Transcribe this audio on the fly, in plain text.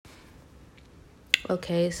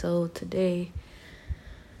Okay, so today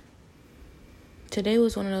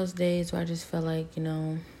was one of those days where I just felt like,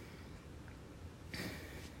 I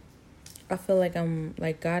feel like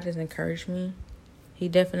God has encouraged me. I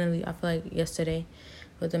feel like yesterday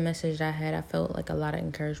with the message that I had, I felt like a lot of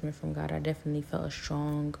encouragement from God. I definitely felt a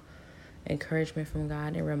strong encouragement from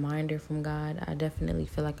God and reminder from God. I definitely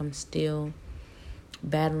feel like I'm still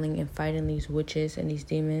battling and fighting these witches and these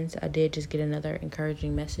demons. I did just get another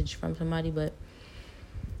encouraging message from somebody, but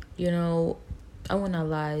I will not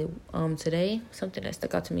lie. Today, something that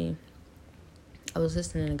stuck out to me, I was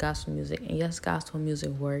listening to gospel music, and yes, gospel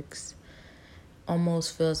music works.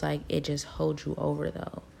 Almost feels like it just holds you over,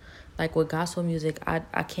 though. Like with gospel music, I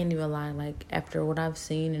can't even lie. Like after what I've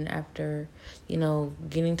seen and after,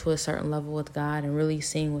 getting to a certain level with God and really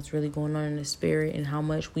seeing what's really going on in the spirit and how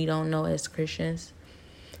much we don't know as Christians,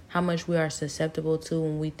 how much we are susceptible to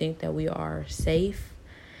when we think that we are safe,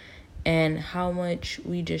 and how much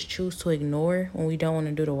we just choose to ignore when we don't want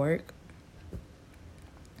to do the work.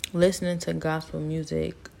 Listening to gospel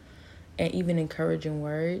music and even encouraging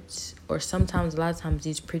words, or sometimes a lot of times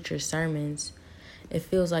these preachers' sermons, it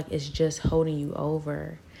feels like it's just holding you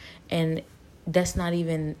over. And that's not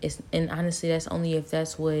even, and honestly, that's only if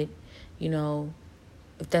that's what,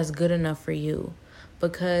 if that's good enough for you.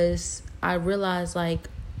 Because I realize, like,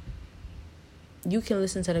 you can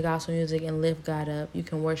listen to the gospel music and lift God up. You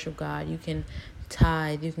can worship God. You can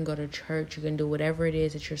tithe. You can go to church. You can do whatever it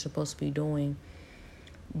is that you're supposed to be doing.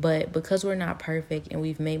 But because we're not perfect and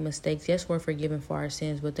we've made mistakes, yes, we're forgiven for our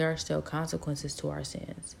sins, but there are still consequences to our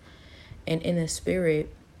sins. And in the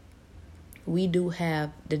spirit, we do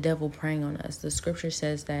have the devil preying on us. The scripture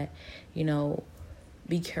says that,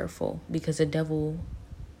 be careful, because the devil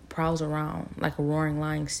prowls around like a roaring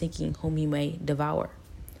lion, seeking whom he may devour.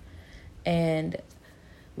 And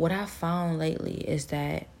what I've found lately is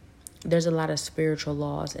that there's a lot of spiritual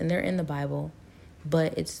laws, and they're in the Bible,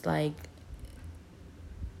 but it's like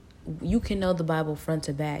you can know the Bible front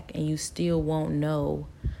to back and you still won't know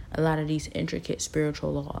a lot of these intricate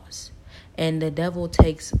spiritual laws. And the devil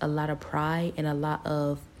takes a lot of pride and a lot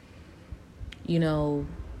of,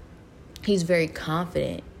 he's very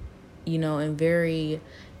confident, and very,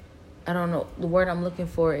 I don't know, the word I'm looking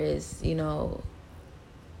for is,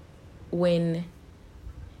 when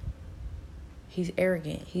he's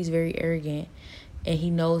arrogant. He's very arrogant, and he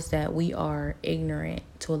knows that we are ignorant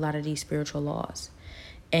to a lot of these spiritual laws.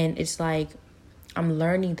 And it's like I'm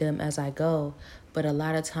learning them as I go, but a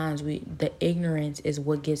lot of times the ignorance is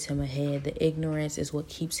what gets him ahead. The ignorance is what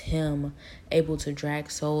keeps him able to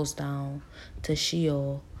drag souls down to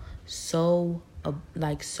Sheol so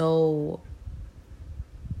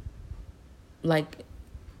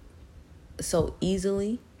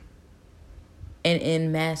easily and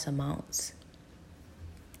in mass amounts,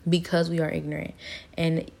 because we are ignorant.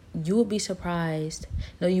 And you would be surprised.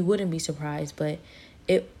 No, you wouldn't be surprised, but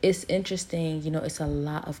it's interesting. It's a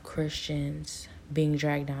lot of Christians being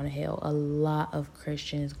dragged down to hell. A lot of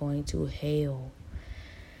Christians going to hell.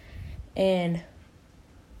 And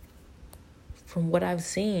from what I've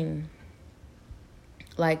seen,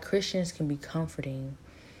 like, Christians can be comforting.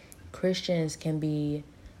 Christians can be,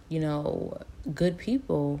 good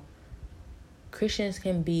people. Christians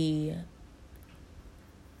can be,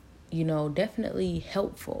 definitely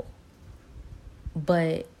helpful.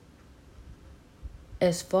 But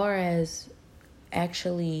as far as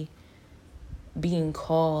actually being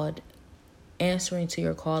called, answering to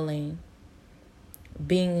your calling,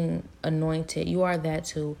 being anointed, you are that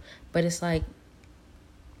too. But it's like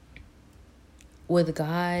with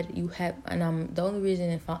God, you have, and the only reason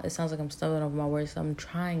it sounds like I'm stumbling over my words, I'm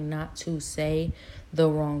trying not to say the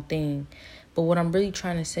wrong thing. But what I'm really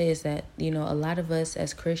trying to say is that, a lot of us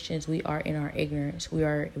as Christians, we are in our ignorance. We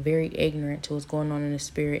are very ignorant to what's going on in the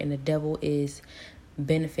spirit, and the devil is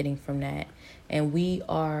benefiting from that. And we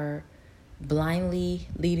are blindly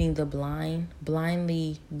leading the blind,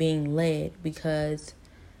 blindly being led, because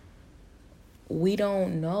we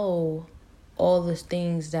don't know all the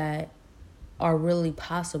things that are really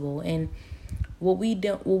possible. And what we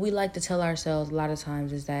like to tell ourselves a lot of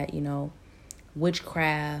times is that,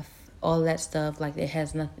 witchcraft, all that stuff, like, it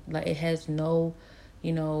has nothing, like, it has no,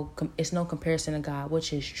 it's no comparison to God,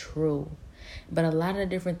 which is true. But a lot of the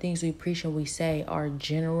different things we preach and we say are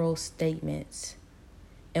general statements,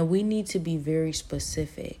 and we need to be very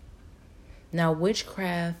specific. Now,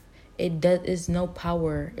 witchcraft, is no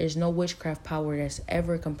power. There's no witchcraft power that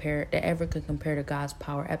ever can compare to God's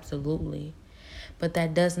power. Absolutely. But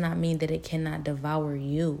that does not mean that it cannot devour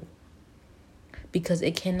you, because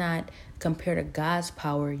it cannot compare to God's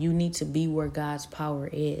power. You need to be where God's power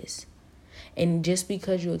is. And just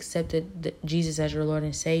because you accepted Jesus as your Lord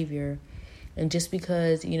and Savior, and just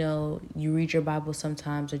because, you read your Bible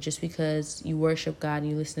sometimes, or just because you worship God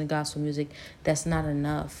and you listen to gospel music, that's not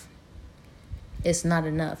enough. It's not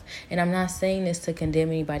enough. And I'm not saying this to condemn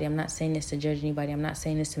anybody. I'm not saying this to judge anybody. I'm not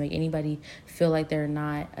saying this to make anybody feel like they're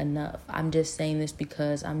not enough. I'm just saying this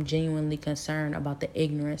because I'm genuinely concerned about the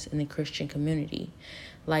ignorance in the Christian community.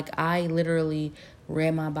 Like, I literally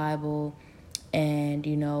read my Bible and,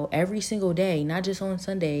 every single day, not just on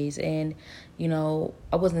Sundays. And,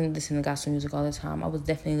 I wasn't listening to gospel music all the time. I was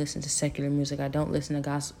definitely listening to secular music. I don't listen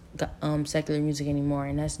to secular music anymore.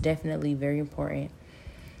 And that's definitely very important.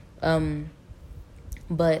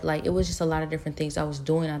 But, it was just a lot of different things I was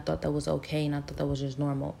doing. I thought that was okay, and I thought that was just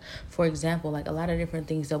normal. For example, a lot of different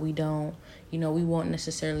things that we don't, we won't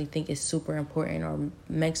necessarily think is super important or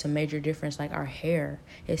makes a major difference, like our hair.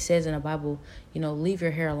 It says in the Bible, leave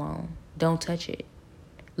your hair alone. Don't touch it.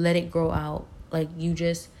 Let it grow out. You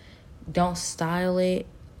just don't style it.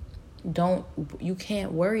 You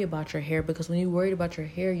can't worry about your hair, because when you're worried about your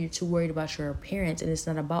hair, you're too worried about your appearance. And it's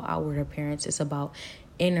not about outward appearance. It's about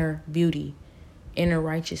inner beauty, inner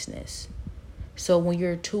righteousness. So when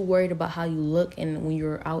you're too worried about how you look, and when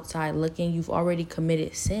you're outside looking, you've already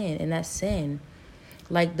committed sin, and that's sin.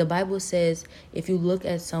 The Bible says, if you look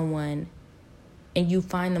at someone and you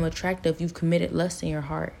find them attractive, you've committed lust in your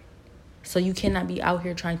heart. So you cannot be out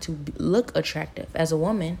here trying to look attractive as a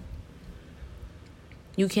woman.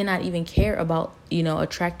 You cannot even care about,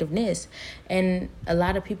 attractiveness. And a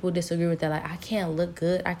lot of people disagree with that. I can't look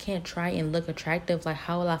good. I can't try and look attractive.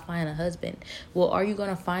 How will I find a husband? Well, are you going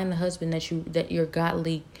to find the husband that your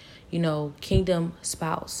godly, kingdom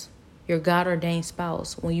spouse, your God ordained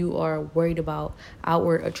spouse, when you are worried about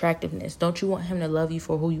outward attractiveness? Don't you want him to love you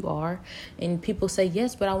for who you are? And people say,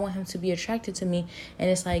 yes, but I want him to be attracted to me. And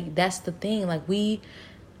it's that's the thing.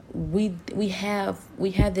 We have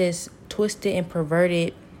this twisted and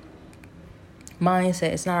perverted mindset.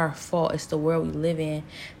 It's not our fault. It's the world we live in.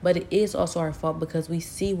 But it is also our fault, because we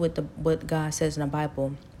see what God says in the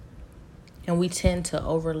Bible. And we tend to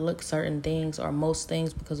overlook certain things, or most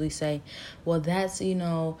things, because we say, well, that's,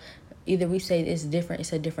 either we say it's different,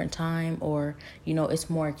 it's a different time, or, it's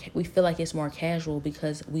more, we feel like it's more casual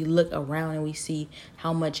because we look around and we see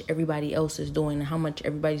how much everybody else is doing and how much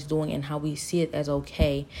everybody's doing, and how we see it as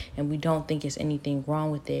okay, and we don't think it's anything wrong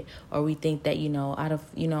with it. Or we think that, out of,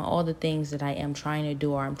 all the things that I am trying to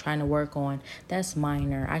do or I'm trying to work on, that's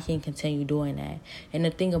minor. I can continue doing that. And the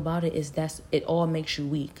thing about it is it all makes you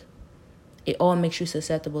weak. It all makes you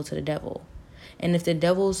susceptible to the devil. And if the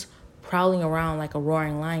devil's prowling around like a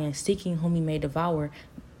roaring lion, seeking whom he may devour,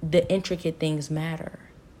 the intricate things matter.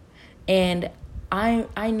 And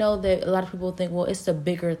I know that a lot of people think, well, it's the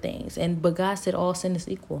bigger things. But God said all sin is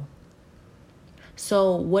equal.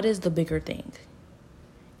 So what is the bigger thing?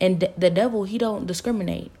 And the devil, he don't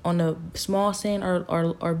discriminate on the small sin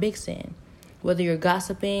or big sin. Whether you're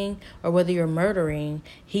gossiping or whether you're murdering,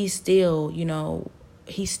 he's still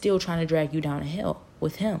trying to drag you down a hill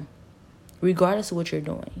with him, regardless of what you're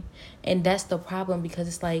doing. And that's the problem, because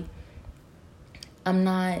it's I'm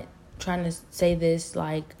not trying to say this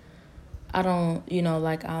I don't,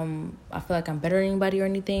 I feel like I'm better than anybody or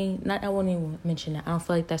anything. I won't even mention that. I don't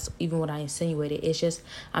feel like that's even what I insinuated. It's just,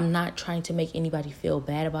 I'm not trying to make anybody feel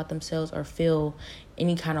bad about themselves or feel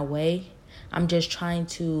any kind of way. I'm just trying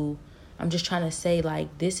to say,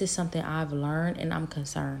 this is something I've learned, and I'm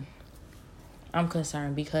concerned. I'm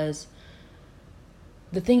concerned because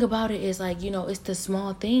the thing about it is, it's the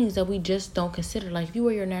small things that we just don't consider. If you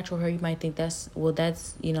wear your natural hair, you might think that's,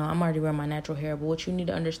 I'm already wearing my natural hair. But what you need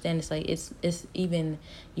to understand is, it's even,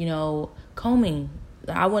 combing.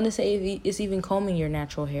 I want to say it's even combing your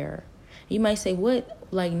natural hair. You might say, what?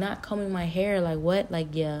 Not combing my hair? What?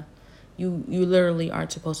 Yeah, you literally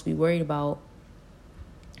aren't supposed to be worried about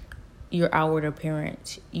your outward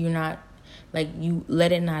appearance. You're not, you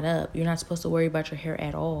let it not up. You're not supposed to worry about your hair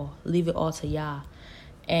at all. Leave it all to Yah.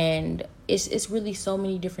 And it's really so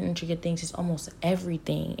many different intricate things. It's almost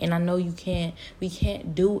everything. And I know we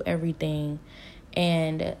can't do everything.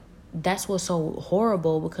 And that's what's so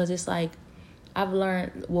horrible, because it's I've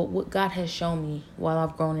learned what God has shown me while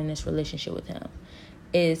I've grown in this relationship with him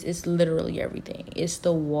is it's literally everything. It's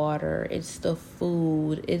the water, it's the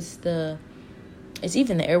food, it's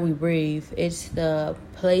even the air we breathe. It's the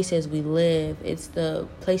places we live. It's the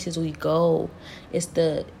places we go. It's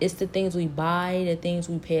the things we buy, the things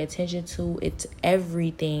we pay attention to. It's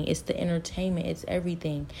everything. It's the entertainment. It's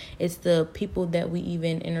everything. It's the people that we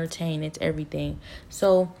even entertain. It's everything.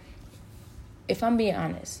 So, if I'm being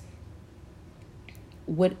honest,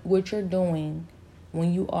 what you're doing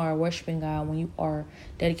when you are worshiping God, when you are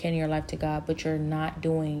dedicating your life to God, but you're not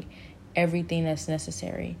doing everything that's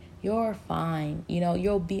necessary, you're fine.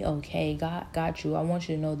 You'll be okay. God got you. I want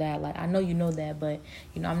you to know that. Like, I know you know that, but,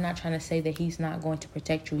 I'm not trying to say that he's not going to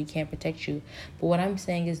protect you. He can't protect you. But what I'm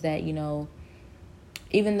saying is that,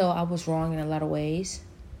 even though I was wrong in a lot of ways,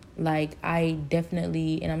 like, I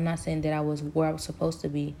definitely, and I'm not saying that I was where I was supposed to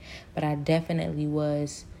be, but I definitely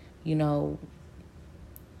was, not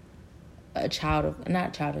a child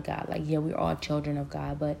of God. Like, yeah, we're all children of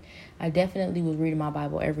God, but I definitely was reading my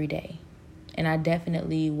Bible every day. And I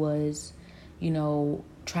definitely was,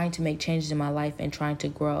 trying to make changes in my life and trying to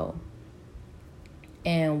grow.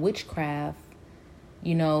 And witchcraft,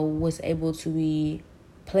 was able to be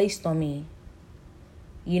placed on me,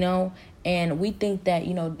 and we think that,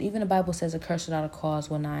 even the Bible says a curse without a cause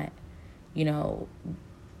will not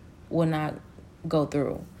go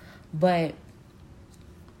through. But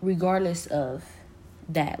regardless of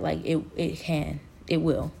that, like, it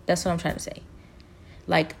will. That's what I'm trying to say.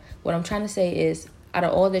 Like, what I'm trying to say is, out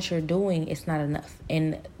of all that you're doing, it's not enough.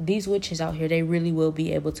 And these witches out here, they really will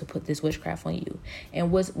be able to put this witchcraft on you.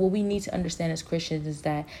 And what we need to understand as Christians is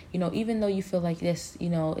that, even though you feel like this,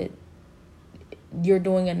 you're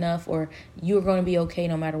doing enough, or you're going to be okay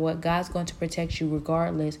no matter what, God's going to protect you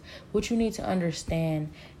regardless. What you need to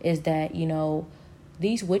understand is that,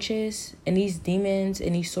 these witches and these demons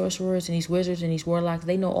and these sorcerers and these wizards and these warlocks,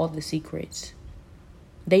 they know all the secrets.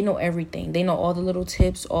 They know everything. They know all the little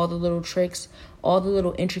tips, all the little tricks, all the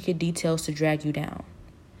little intricate details to drag you down.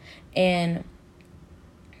 And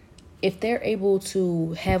if they're able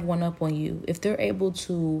to have one up on you, if they're able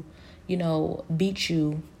to, beat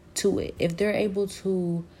you to it, if they're able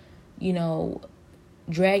to,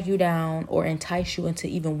 drag you down or entice you into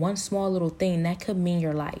even one small little thing, that could mean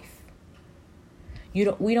your life.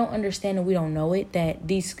 We don't understand, and we don't know it, that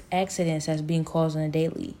these accidents that's being caused on a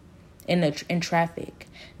daily in traffic,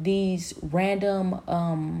 these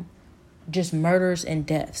random just murders and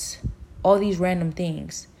deaths, all these random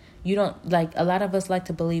things, you don't, like, a lot of us like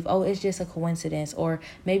to believe, oh, it's just a coincidence, or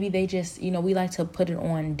maybe they just, we like to put it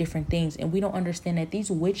on different things, and we don't understand that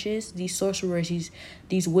these witches, these sorcerers,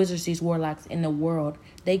 these wizards, these warlocks in the world,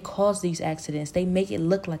 they cause these accidents. They make it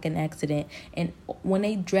look like an accident, and when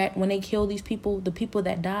they kill these people, the people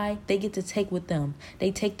that die, they get to take with them.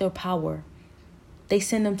 They take their power. They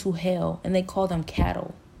send them to hell, and they call them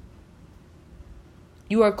cattle.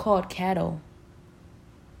 You are called cattle.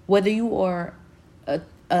 Whether you are a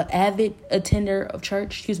avid attender of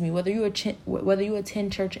church, whether you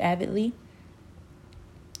attend church avidly,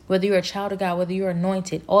 whether you're a child of God, whether you're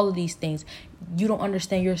anointed, all of these things, you don't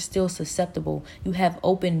understand, you're still susceptible. You have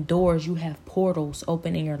open doors, you have portals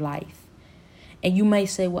open in your life. And you may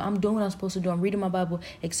say, well, I'm doing what I'm supposed to do, I'm reading my Bible,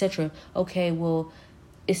 etc. Okay, well,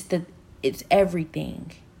 it's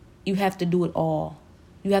everything. You have to do it all.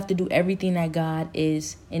 You have to do everything that God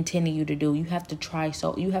is intending you to do. You have to try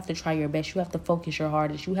your best. You have to focus your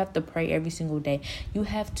hardest. You have to pray every single day. You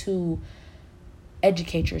have to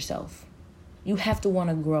educate yourself. You have to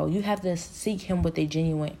want to grow. You have to seek him with a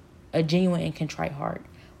genuine and contrite heart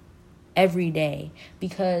every day,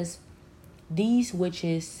 because these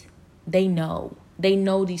witches, they know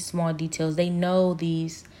these small details. They know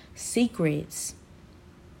these secrets.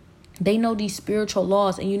 They know these spiritual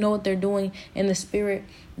laws, and you know what they're doing in the spirit?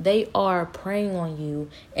 They are preying on you.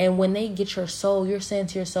 And when they get your soul, you're saying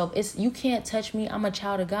to yourself, you can't touch me. I'm a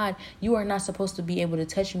child of God. You are not supposed to be able to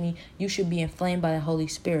touch me. You should be inflamed by the Holy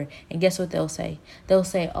Spirit. And guess what they'll say? They'll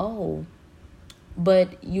say, oh,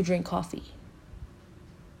 but you drink coffee.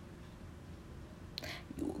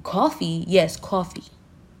 Coffee? Yes, coffee.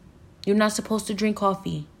 You're not supposed to drink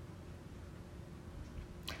coffee.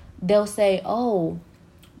 They'll say, oh,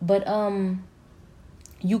 but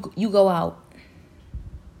you go out.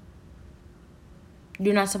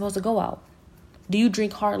 You're not supposed to go out. Do you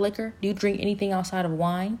drink hard liquor? Do you drink anything outside of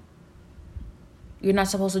wine? You're not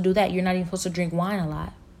supposed to do that. You're not even supposed to drink wine a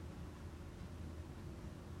lot.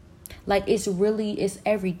 Like, it's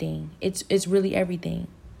everything. It's really everything.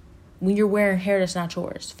 When you're wearing hair that's not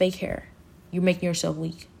yours, fake hair, you're making yourself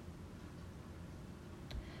weak.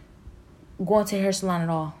 Going to the hair salon at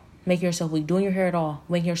all, making yourself weak. Doing your hair at all,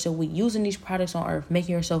 making yourself weak. Using these products on earth,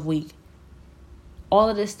 making yourself weak. All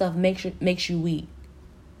of this stuff makes you weak.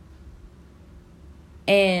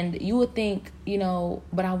 And you would think,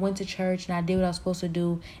 but I went to church and I did what I was supposed to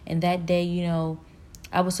do. And that day,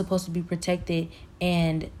 I was supposed to be protected.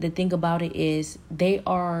 And the thing about it is they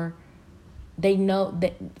know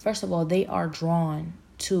that, first of all, they are drawn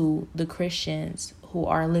to the Christians who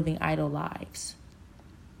are living idle lives.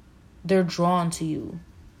 They're drawn to you.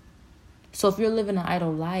 So if you're living an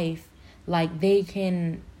idle life, Like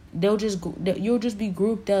you'll just be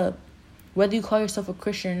grouped up, whether you call yourself a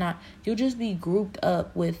Christian or not. You'll just be grouped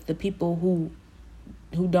up with the people who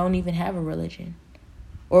don't even have a religion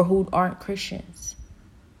or who aren't Christians.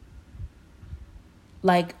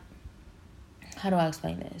 Like, how do I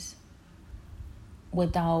explain this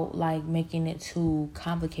without like making it too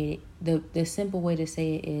complicated? The simple way to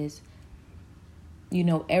say it is,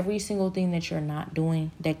 every single thing that you're not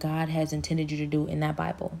doing that God has intended you to do in that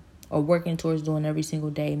Bible or working towards doing every single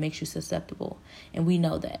day makes you susceptible. And we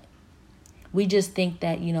know that. We just think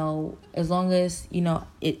that, as long as,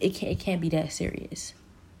 it can't be that serious.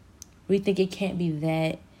 We think it can't be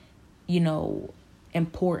that,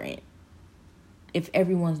 important if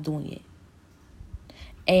everyone's doing it.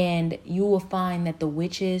 And you will find that the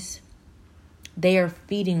witches, they are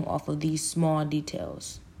feeding off of these small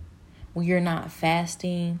details. When you're not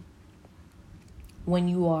fasting, when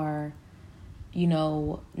you are,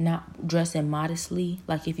 not dressing modestly,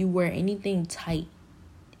 like if you wear anything tight,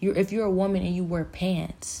 if you're a woman and you wear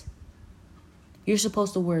pants, you're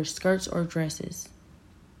supposed to wear skirts or dresses.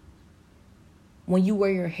 When you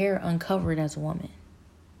wear your hair uncovered as a woman.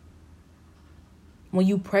 When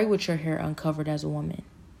you pray with your hair uncovered as a woman.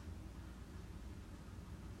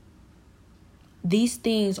 These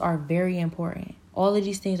things are very important. All of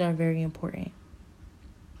these things are very important.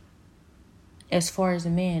 As far as a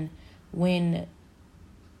man, when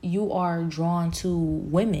you are drawn to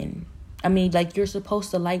women, like you're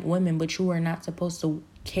supposed to like women, but you are not supposed to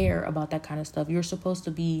care about that kind of stuff. You're supposed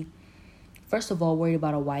to be, first of all, worried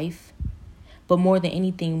about a wife, but more than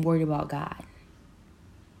anything, worried about God.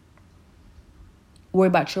 Worry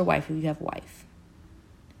about your wife if you have a wife.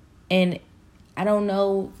 And I don't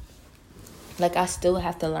know, like I still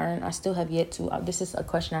have to learn. I still have yet to, this is a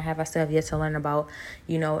question I still have yet to learn about,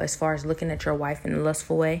 as far as looking at your wife in a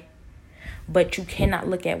lustful way. But you cannot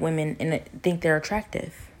look at women and think they're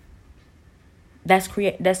attractive. That's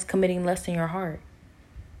committing lust in your heart.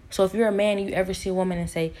 So if you're a man and you ever see a woman and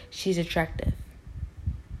say she's attractive,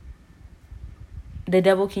 the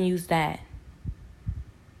devil can use that.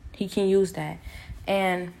 He can use that.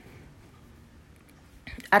 And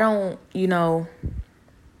I don't,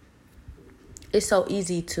 it's so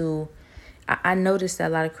easy to, I noticed that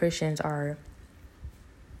a lot of Christians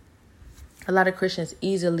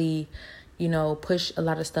easily, push a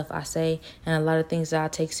lot of stuff I say and a lot of things that I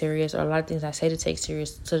take serious, or a lot of things I say to take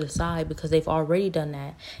serious, to the side, because they've already done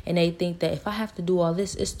that. And they think that if I have to do all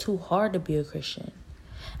this, it's too hard to be a Christian.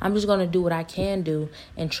 I'm just going to do what I can do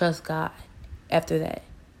and trust God after that.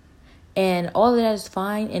 And all of that is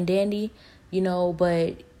fine and dandy,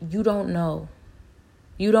 but you don't know.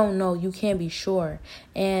 You don't know. You can't be sure.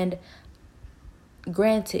 And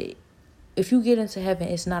granted, if you get into heaven,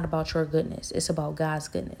 it's not about your goodness. It's about God's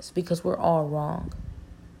goodness, because we're all wrong.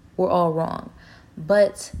 We're all wrong.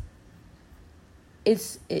 But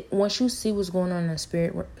once you see what's going on in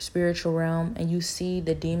the spiritual realm, and you see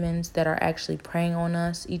the demons that are actually preying on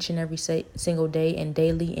us each and every single day and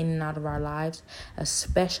daily in and out of our lives,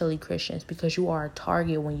 especially Christians, because you are a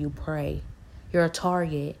target when you pray. You're a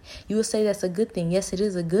target. You would say that's a good thing. Yes, it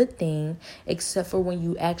is a good thing, except for when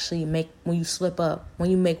you slip up, when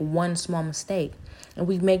you make one small mistake. And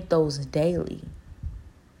we make those daily.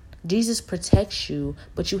 Jesus protects you,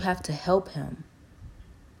 but you have to help him.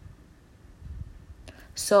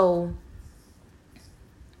 So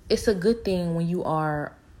it's a good thing when you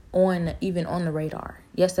are even on the radar.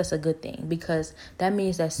 Yes, that's a good thing, because that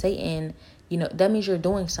means that Satan, that means you're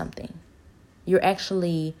doing something. You're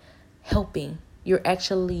actually helping. You're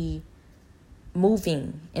actually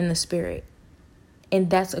moving in the spirit. And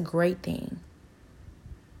that's a great thing.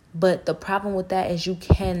 But the problem with that is you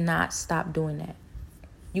cannot stop doing that.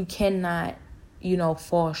 You cannot,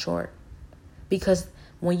 fall short. Because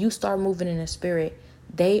when you start moving in the spirit,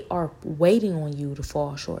 they are waiting on you to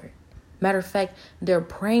fall short. Matter of fact, they're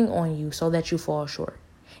preying on you so that you fall short.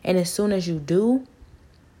 And as soon as you do,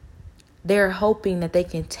 they're hoping that they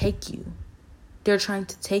can take you. They're trying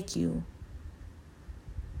to take you.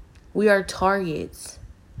 We are targets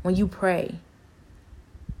when you pray,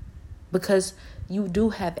 because you do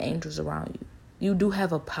have angels around you. You do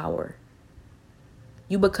have a power.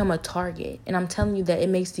 You become a target. And I'm telling you that it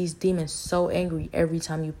makes these demons so angry every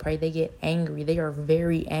time you pray. They get angry. They are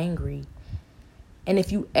very angry. And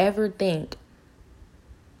if you ever think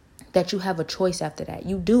that you have a choice after that,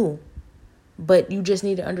 you do. But you just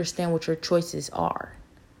need to understand what your choices are.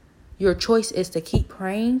 Your choice is to keep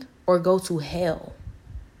praying or go to hell.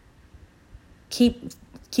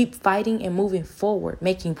 Keep fighting and moving forward,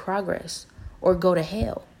 making progress, or go to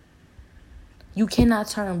hell. You cannot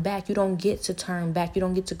turn back. You don't get to turn back. You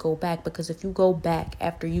don't get to go back, because if you go back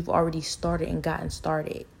after you've already started and gotten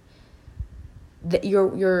started, that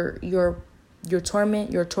your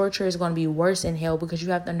torment, your torture is going to be worse in hell, because you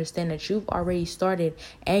have to understand that you've already started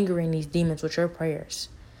angering these demons with your prayers.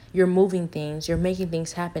 You're moving things, you're making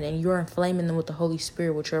things happen, and you're inflaming them with the Holy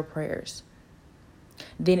Spirit with your prayers.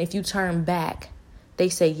 Then if you turn back, they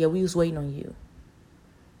say, yeah, we was waiting on you.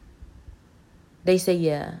 They say,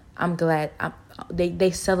 yeah, I'm glad. They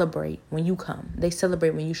celebrate when you come. They celebrate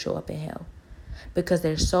when you show up in hell, because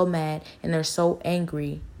they're so mad and they're so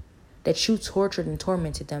angry that you tortured and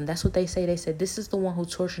tormented them. That's what they say. They said, this is the one who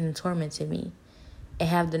tortured and tormented me, and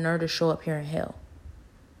have the nerve to show up here in hell.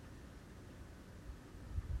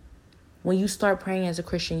 When you start praying as a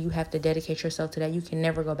Christian, you have to dedicate yourself to that. You can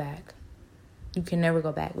never go back. You can never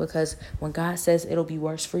go back, because when God says it'll be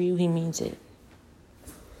worse for you, he means it.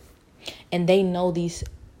 And they know these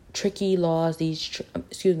tricky laws,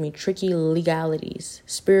 tricky legalities,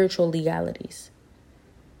 spiritual legalities.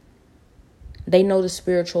 They know the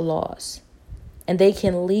spiritual laws, and they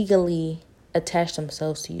can legally attach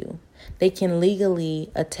themselves to you. They can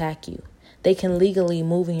legally attack you. They can legally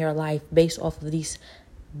move in your life based off of these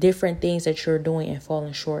different things that you're doing and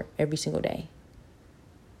falling short every single day.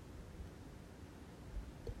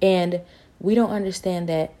 And we don't understand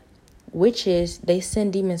that witches, they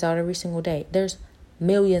send demons out every single day. There's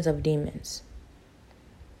millions of demons.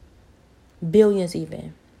 Billions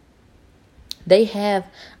even. They have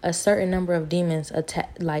a certain number of demons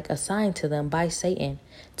assigned to them by Satan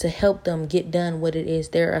to help them get done what it is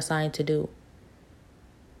they're assigned to do.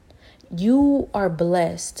 You are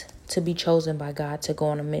blessed to be chosen by God to go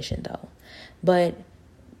on a mission, though. But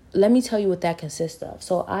let me tell you what that consists of.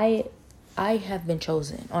 So I have been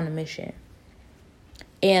chosen on a mission.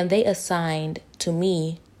 And they assigned to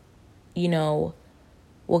me,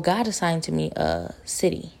 God assigned to me a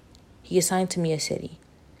city. He assigned to me a city,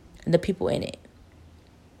 the people in it.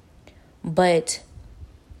 But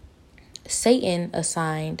Satan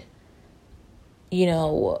assigned,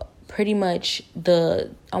 pretty much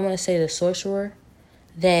the sorcerer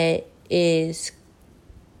that is,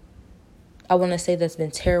 that's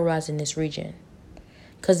been terrorizing this region.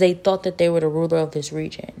 Because they thought that they were the ruler of this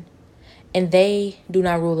region. And they do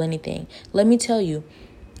not rule anything. Let me tell you,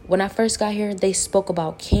 when I first got here, they spoke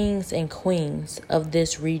about kings and queens of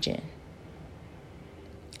this region.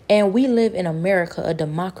 And we live in America, a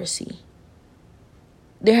democracy.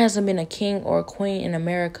 There hasn't been a king or a queen in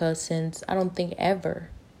America since, I don't think, ever.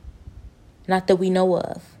 Not that we know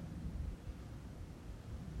of.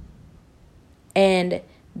 And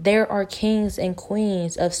there are kings and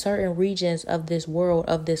queens of certain regions of this world,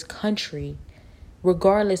 of this country,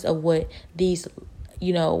 regardless of what these,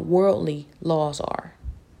 worldly laws are.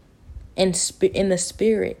 And in the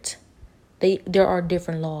spirit, there are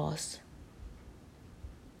different laws.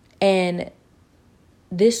 And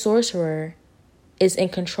this sorcerer is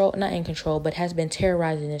not in control, but has been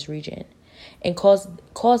terrorizing this region, and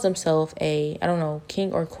calls himself a,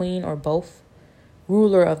 king or queen or both,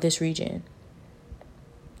 ruler of this region.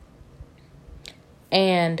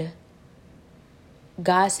 And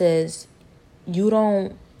God says, you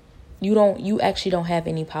actually don't have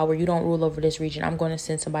any power. You don't rule over this region. I'm going to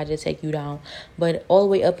send somebody to take you down. But all the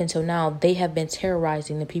way up until now, they have been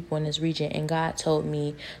terrorizing the people in this region. And God told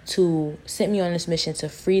me to send me on this mission to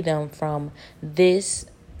free them from this,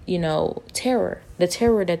 terror. The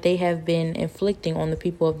terror that they have been inflicting on the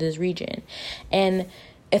people of this region. And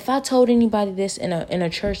if I told anybody this in a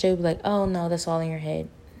church, they would be like, oh, no, that's all in your head.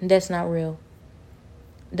 That's not real.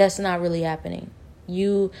 That's not really happening.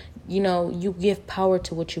 You give power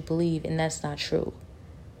to what you believe, and that's not true.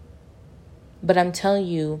 But I'm telling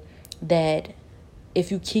you that if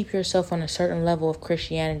you keep yourself on a certain level of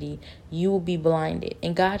Christianity, you will be blinded.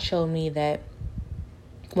 And God showed me that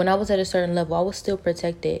when I was at a certain level, I was still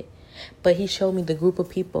protected. But he showed me the group of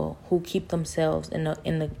people who keep themselves in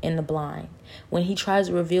the blind. When he tries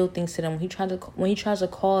to reveal things to them, when he tries to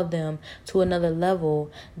call them to another level,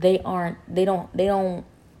 they don't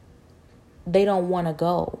want to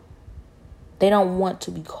go. They don't want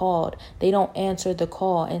to be called. They don't answer the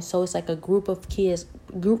call. And so it's like a group of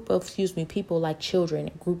people like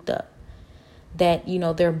children grouped up that,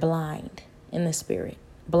 they're blind in the spirit,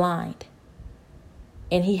 blind.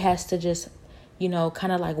 And he has to just,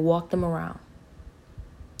 kind of like walk them around.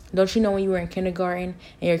 Don't you know when you were in kindergarten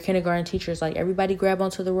and your kindergarten teacher is like, everybody grab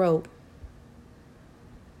onto the rope?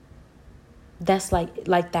 That's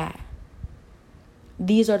like that.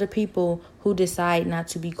 These are the people who decide not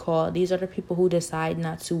to be called. These are the people who decide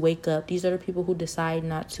not to wake up. These are the people who decide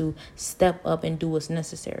not to step up and do what's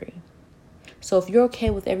necessary. So if you're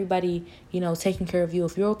okay with everybody, taking care of you,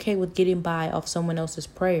 if you're okay with getting by off someone else's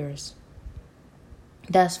prayers,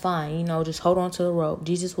 that's fine. Just hold on to the rope.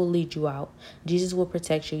 Jesus will lead you out. Jesus will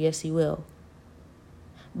protect you. Yes, he will.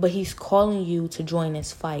 But he's calling you to join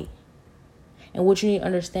this fight. And what you need to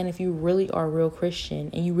understand, if you really are a real Christian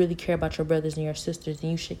and you really care about your brothers and your sisters,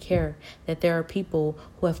 then you should care that there are people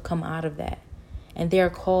who have come out of that. And they are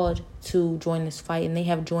called to join this fight, and they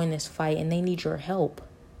have joined this fight, and they need your help.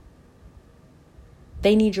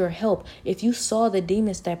 They need your help. If you saw the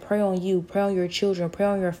demons that prey on you, prey on your children, prey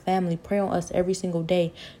on your family, prey on us every single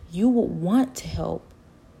day, you would want to help.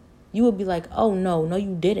 You would be like, oh, no,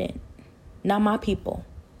 you didn't. Not my people.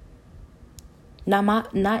 Not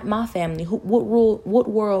my family. What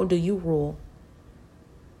world do you rule?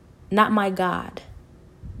 Not my God.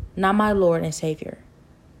 Not my Lord and Savior.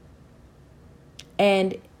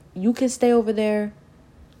 And you can stay over there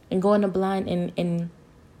and go in the blind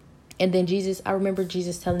and then Jesus, I remember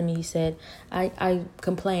Jesus telling me, he said, I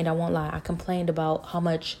complained, I won't lie. I complained about how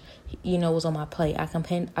much, was on my plate. I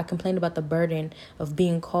complained about the burden of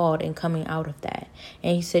being called and coming out of that.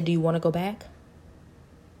 And he said, do you want to go back?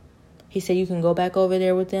 He said, you can go back over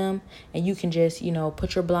there with them and you can just,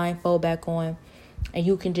 put your blindfold back on and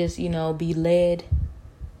you can just, be led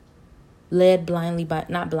blindly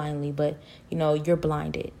not blindly, but, you're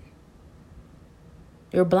blinded.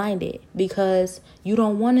 You're blinded because you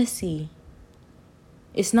don't want to see.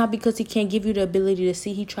 It's not because he can't give you the ability to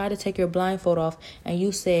see. He tried to take your blindfold off and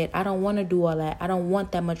you said, I don't want to do all that. I don't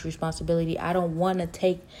want that much responsibility. I don't want to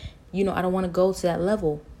take, I don't want to go to that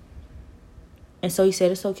level. And so he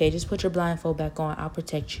said, it's okay. Just put your blindfold back on. I'll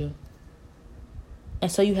protect you.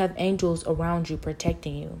 And so you have angels around you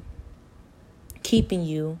protecting you, keeping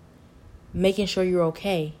you, making sure you're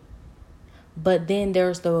okay. But then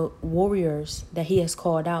there's the warriors that he has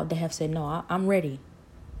called out that have said, no, I'm ready.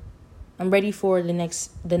 I'm ready for the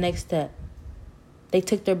next step. They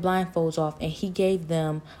took their blindfolds off and he gave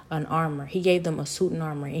them an armor. He gave them a suit and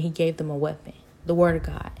armor and he gave them a weapon, the word of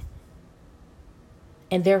God.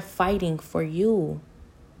 And they're fighting for you.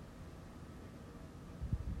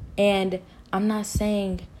 And I'm not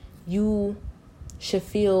saying you should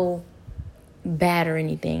feel bad or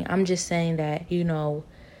anything. I'm just saying that,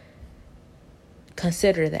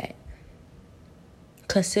 consider that.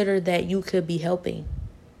 Consider that you could be helping.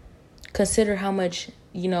 Consider how much,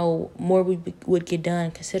 more we would get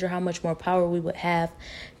done. Consider how much more power we would have.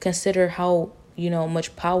 Consider how,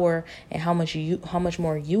 much power and how much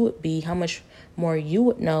more you would be, how much more you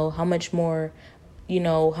would know, how much more,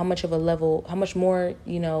 how much of a level, how much more,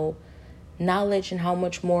 knowledge and how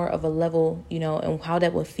much more of a level, and how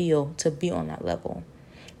that would feel to be on that level.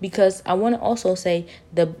 Because I want to also say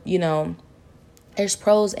there's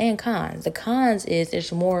pros and cons. The cons is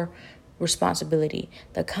there's more responsibility.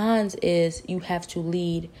 The cons is you have to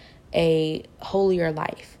lead a holier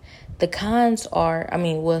life. The cons are,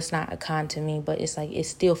 it's not a con to me, but it's like, it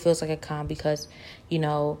still feels like a con because,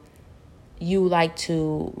 you like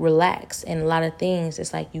to relax, and a lot of things,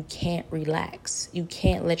 it's like you can't relax. You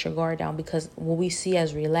can't let your guard down because what we see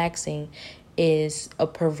as relaxing is a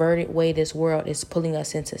perverted way this world is pulling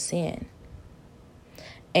us into sin.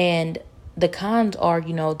 And the cons are,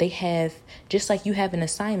 they have, just like you have an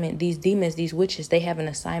assignment, these demons, these witches, they have an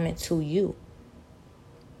assignment to you.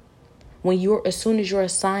 As soon as you're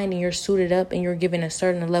assigned and you're suited up and you're given a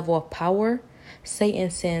certain level of power,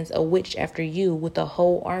 Satan sends a witch after you with a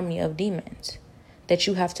whole army of demons that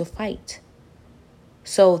you have to fight.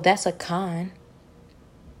 So that's a con.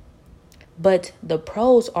 But the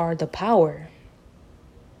pros are the power.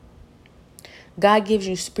 God gives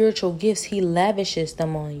you spiritual gifts. He lavishes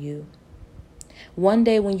them on you. One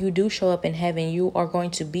day when you do show up in heaven, you are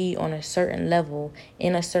going to be on a certain level,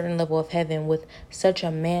 in a certain level of heaven with such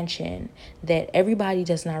a mansion that everybody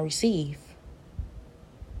does not receive.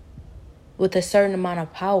 With a certain amount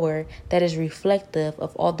of power that is reflective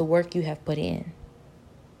of all the work you have put in.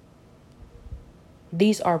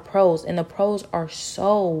 These are pros, and the pros are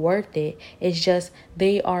so worth it. It's just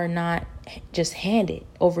they are not just handed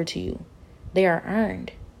over to you. They are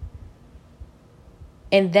earned.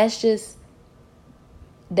 And that's just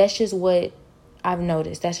what I've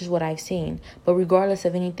noticed. That's just what I've seen. But regardless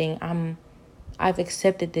of anything, I've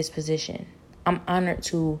accepted this position. I'm honored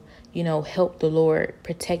to, help the Lord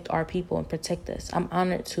protect our people and protect us. I'm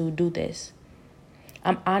honored to do this.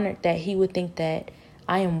 I'm honored that he would think that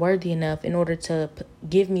I am worthy enough in order to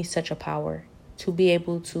give me such a power to be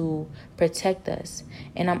able to protect us.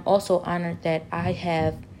 And I'm also honored that I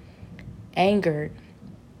have angered,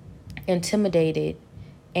 intimidated,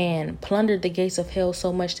 and plundered the gates of hell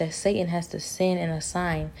so much that Satan has to send and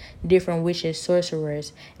assign different witches,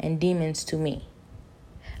 sorcerers, and demons to me.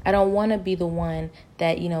 I don't want to be the one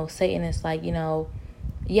that, Satan is like,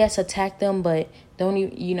 yes, attack them, but don't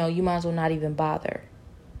you might as well not even bother.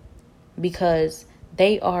 Because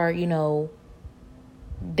they are,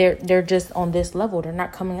 they're just on this level. They're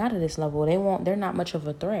not coming out of this level. They're not much of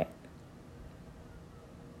a threat.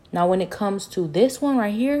 Now, when it comes to this one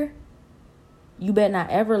right here, you better not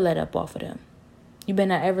ever let up off of them. You better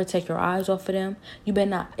not ever take your eyes off of them. It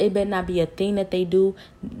better not be a thing that they do.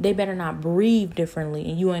 They better not breathe differently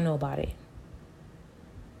and you ain't know about it.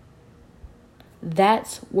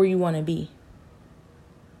 That's where you want to be.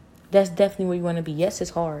 That's definitely where you want to be. Yes,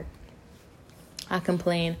 it's hard. I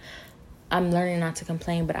complain. I'm learning not to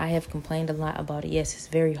complain, but I have complained a lot about it. Yes, it's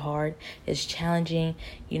very hard. It's challenging,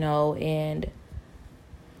 and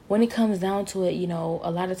when it comes down to it,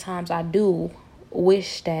 a lot of times I do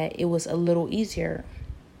wish that it was a little easier.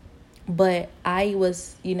 But I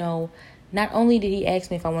was, not only did he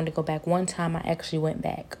ask me if I wanted to go back one time, I actually went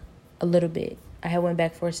back a little bit. I had went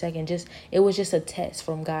back for a second. It was just a test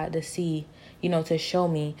from God to see, to show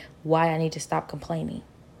me why I need to stop complaining.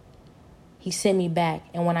 He sent me back.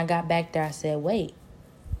 And when I got back there, I said, wait,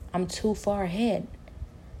 I'm too far ahead.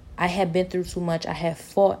 I had been through too much. I had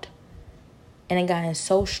fought and it gotten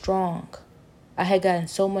so strong. I had gotten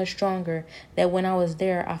so much stronger that when I was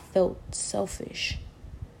there, I felt selfish.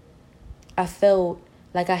 I felt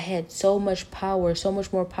like I had so much power, so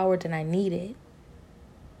much more power than I needed.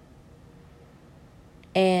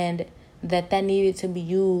 And that needed to be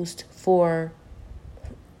used for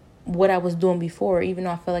what I was doing before, even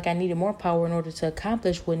though I felt like I needed more power in order to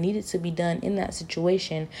accomplish what needed to be done in that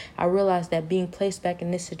situation. I realized that being placed back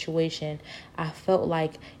in this situation, I felt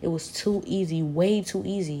like it was too easy, way too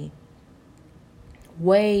easy.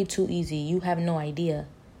 Way too easy. You have no idea.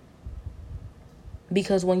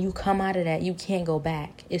 Because when you come out of that, you can't go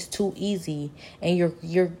back. It's too easy and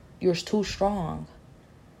you're too strong.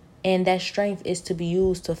 And that strength is to be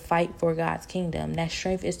used to fight for God's kingdom. That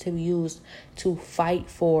strength is to be used to fight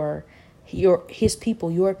for his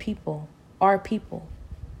people, your people, our people.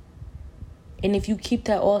 And if you keep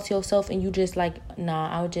that all to yourself and you just like, nah,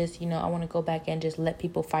 I would just, I want to go back and just let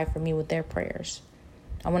people fight for me with their prayers.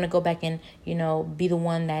 I want to go back and, be the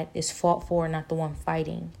one that is fought for, not the one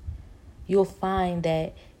fighting. You'll find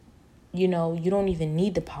that, you don't even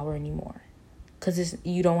need the power anymore because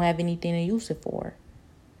you don't have anything to use it for.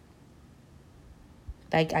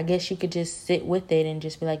 Like, I guess you could just sit with it and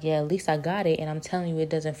just be like, yeah, at least I got it. And I'm telling you, it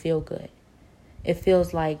doesn't feel good. It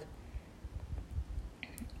feels like,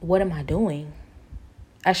 what am I doing?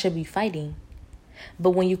 I should be fighting. But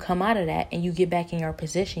when you come out of that and you get back in your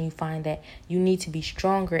position, you find that you need to be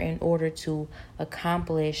stronger in order to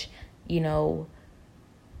accomplish,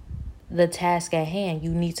 the task at hand.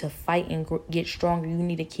 You need to fight and get stronger. You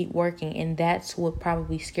need to keep working. And that's what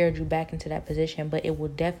probably scared you back into that position. But it will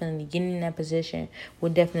definitely, getting in that position will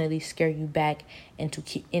definitely scare you back into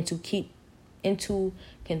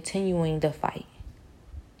continuing the fight.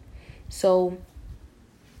 So,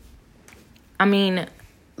 I mean,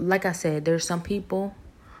 like I said, there's some people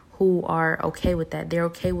who are okay with that. They're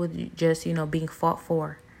okay with just, being fought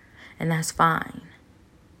for. And that's fine.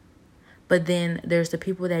 But then there's the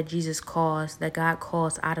people that that God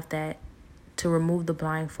calls out of that to remove the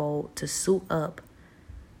blindfold, to suit up.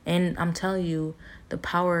 And I'm telling you,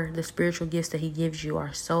 the spiritual gifts that he gives you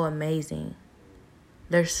are so amazing.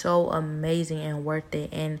 They're so amazing and worth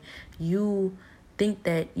it. And you think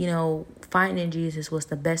that, finding Jesus was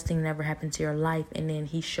the best thing that ever happened to your life. And then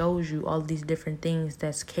he shows you all these different things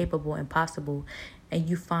that's capable and possible. And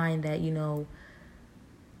you find that,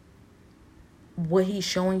 what he's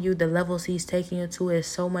showing you, the levels he's taking you to is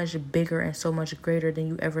so much bigger and so much greater than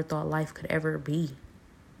you ever thought life could ever be.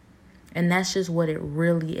 And that's just what it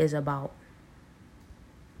really is about.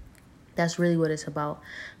 That's really what it's about.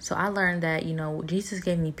 So I learned that, Jesus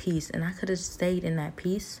gave me peace and I could have stayed in that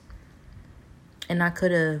peace. And I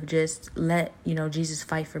could have just let, Jesus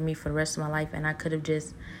fight for me for the rest of my life. And I could have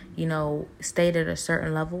just, stayed at a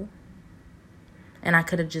certain level. And I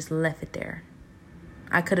could have just left it there.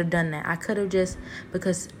 I could have done that. I could have just,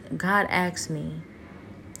 because God asked me,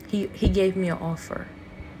 he gave me an offer.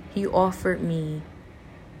 He offered me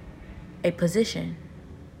a position.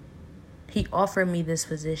 He offered me this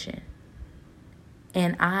position.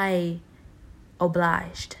 And I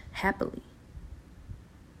obliged happily.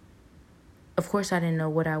 Of course, I didn't know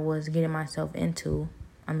what I was getting myself into.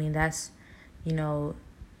 I mean, that's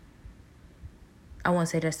I won't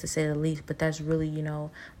say that's to say the least, but that's really,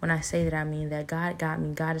 when I say that, I mean that God got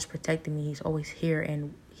me. God is protecting me. He's always here,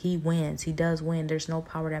 and he wins. He does win. There's no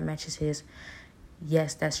power that matches his.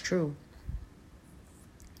 Yes, that's true.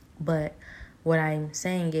 But what I'm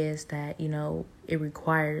saying is that, it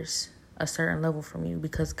requires a certain level from you,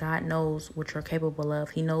 because God knows what you're capable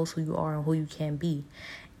of. He knows who you are and who you can be.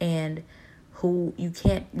 And who you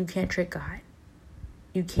can't trick God.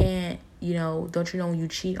 You can't, don't you know when you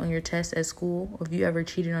cheat on your test at school, or if you ever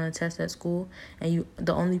cheated on a test at school and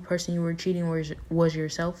the only person you were cheating was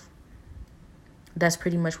yourself? That's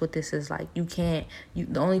pretty much what this is like. The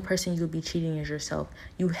only person you'll be cheating is yourself.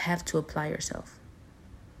 You have to apply yourself.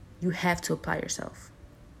 You have to apply yourself.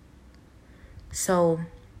 So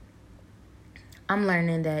I'm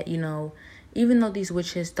learning that, even though these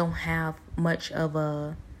witches don't have much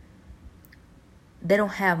room.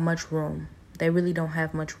 They really don't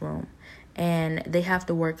have much room. And they have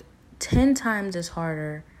to work 10 times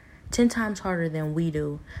harder than we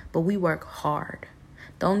do. But we work hard.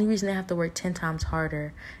 The only reason they have to work 10 times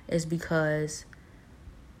harder is because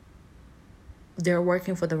they're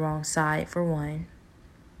working for the wrong side, for one.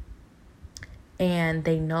 And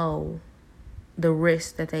they know the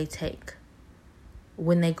risk that they take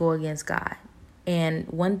when they go against God. And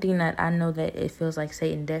one thing that I know that it feels like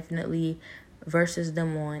Satan definitely versus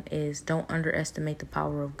them on is, don't underestimate the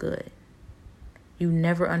power of good. You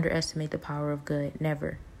never underestimate the power of good.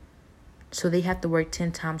 Never. So they have to work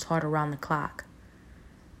 10 times harder around the clock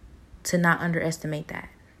to not underestimate that.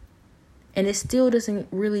 And it still doesn't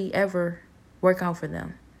really ever work out for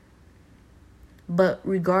them. But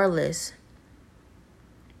regardless,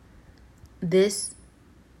 this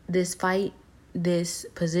fight, this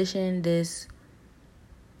position, this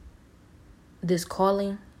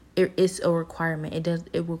calling, it's a requirement.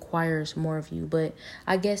 It requires more of you. But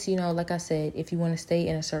I guess, like I said, if you want to stay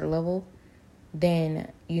in a certain level,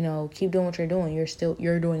 then, keep doing what you're doing.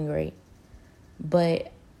 You're doing great.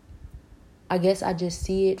 But I guess I just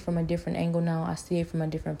see it from a different angle now. I see it from a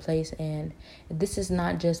different place. And this is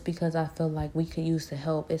not just because I feel like we could use the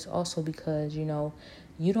help. It's also because, you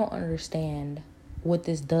don't understand what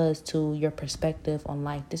this does to your perspective on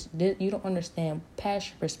life. This you don't understand past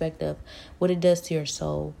your perspective, what it does to your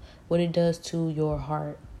soul, what it does to your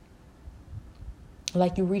heart.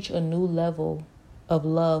 Like, you reach a new level of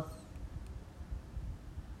love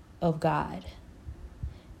of God.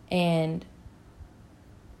 And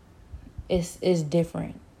it's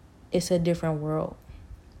different. It's a different world.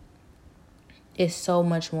 It's so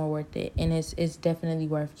much more worth it. And it's definitely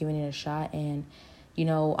worth giving it a shot. And,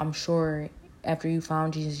 I'm sure after you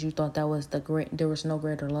found Jesus, you thought that was there was no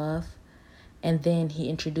greater love. And then he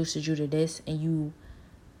introduces you to this, and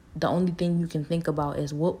the only thing you can think about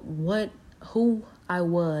is who I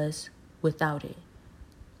was without it.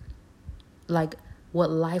 Like, what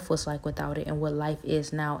life was like without it, and what life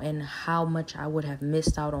is now, and how much I would have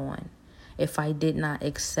missed out on if I did not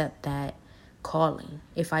accept that calling,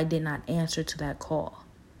 if I did not answer to that call.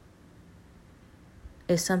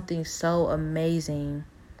 It's something so amazing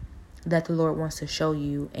that the Lord wants to show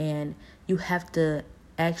you, and you have to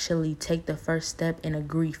actually take the first step and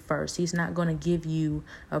agree first. He's not going to give you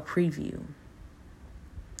a preview.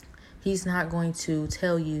 He's not going to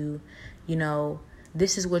tell you,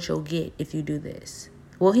 this is what you'll get if you do this.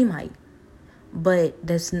 Well, he might, but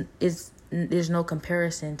there's no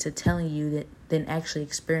comparison to telling you that than actually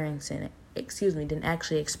experiencing it. Than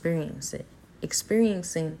actually experiencing it.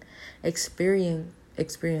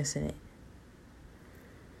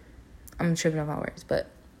 I'm tripping on my words, but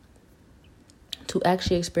to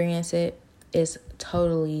actually experience it is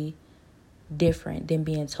totally different than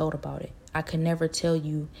being told about it. I could never tell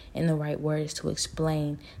you in the right words to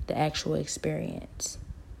explain the actual experience.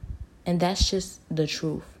 And that's just the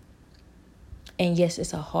truth. And yes,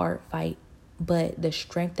 it's a hard fight, but the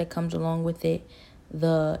strength that comes along with it,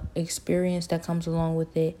 the experience that comes along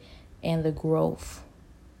with it, and the growth,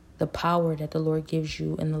 the power that the Lord gives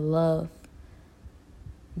you, and the love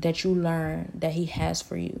that you learn that he has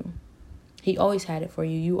for you. He always had it for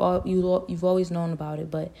you. You've always known about it,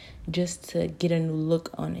 but just to get a new look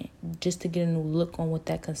on it, just to get a new look on what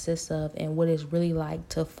that consists of and what it's really like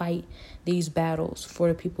to fight these battles for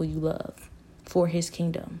the people you love, for his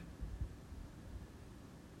kingdom.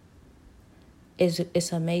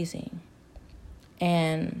 It's amazing.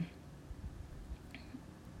 And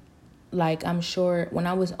like, I'm sure when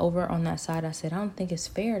I was over on that side, I said, I don't think it's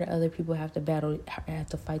fair that other people have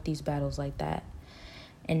to fight these battles like that.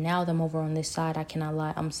 And now that I'm over on this side, I cannot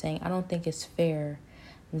lie. I'm saying I don't think it's fair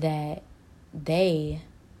that they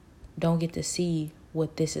don't get to see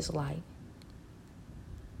what this is like.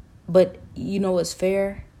 But you know what's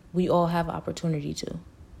fair? We all have opportunity to.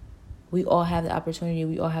 We all have the opportunity.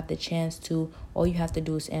 We all have the chance to. All you have to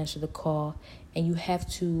do is answer the call. And you have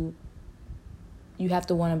to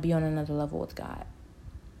want to be on another level with God.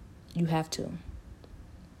 You have to.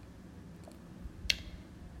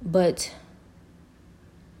 But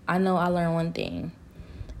I know I learned one thing.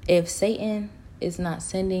 If Satan is not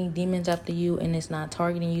sending demons after you and it's not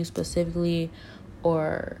targeting you specifically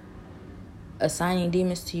or assigning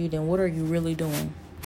demons to you, then what are you really doing?